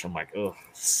much. I'm like, ugh,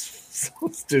 this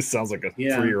just sounds like a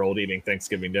 3-year-old eating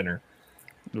Thanksgiving dinner.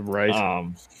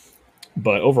 Right.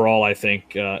 But overall, I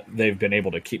think they've been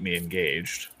able to keep me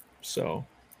engaged. So,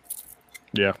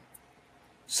 yeah.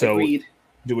 So, Agreed.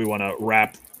 Do we want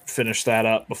to finish that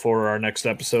up before our next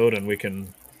episode, and we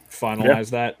can finalize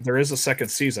that? There is a second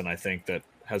season, I think, that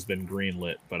has been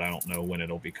greenlit, but I don't know when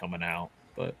it'll be coming out.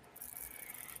 But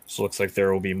so looks like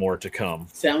there will be more to come.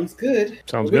 Sounds good.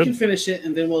 Sounds We good. can finish it,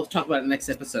 and then we'll talk about it next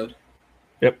episode.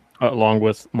 Yep. Along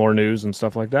with more news and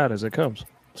stuff like that as it comes.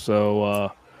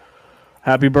 So,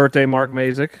 happy birthday, Mark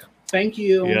Mazik. Thank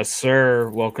you. Yes, sir.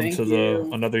 Welcome Thank to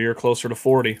you. another year closer to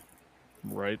 40.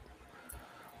 Right.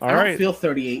 I All don't right. feel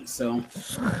 38, so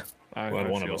Glad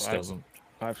one of us doesn't.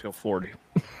 I feel 40.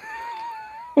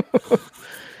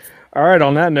 All right.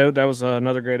 On that note, that was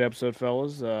another great episode,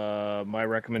 fellas. My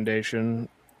recommendation,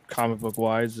 comic book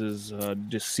wise, is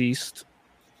Deceased: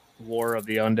 War of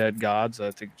the Undead Gods.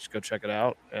 I think you should go check it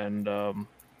out. And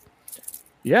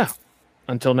yeah,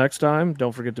 until next time,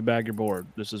 don't forget to bag your board.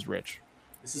 This is Rich.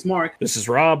 this is Mark. This is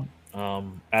Rob.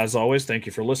 As always, thank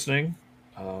you for listening.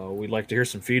 We'd like to hear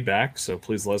some feedback, so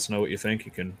please let us know what you think.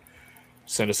 You can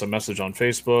send us a message on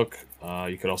Facebook.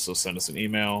 You could also send us an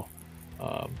email.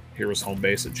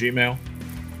 heroeshomebase@gmail.com.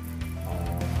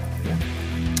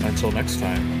 Until next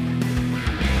time.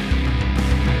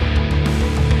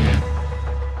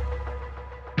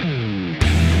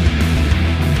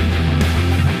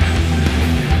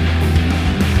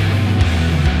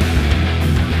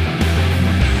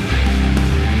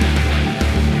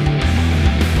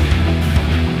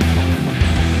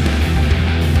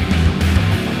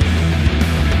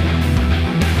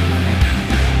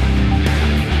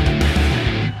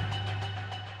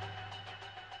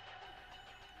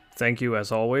 Thank you,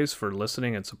 as always, for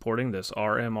listening and supporting this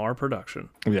RMR production.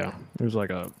 Yeah. It was like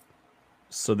a.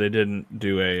 So they didn't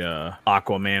do a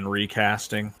Aquaman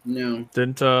recasting. No.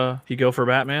 Didn't he go for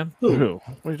Batman? Who?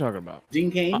 What are you talking about? Dean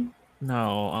Cain?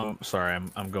 No, I'm sorry.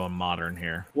 I'm going modern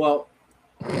here. Well,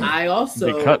 I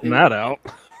also Be cutting that out.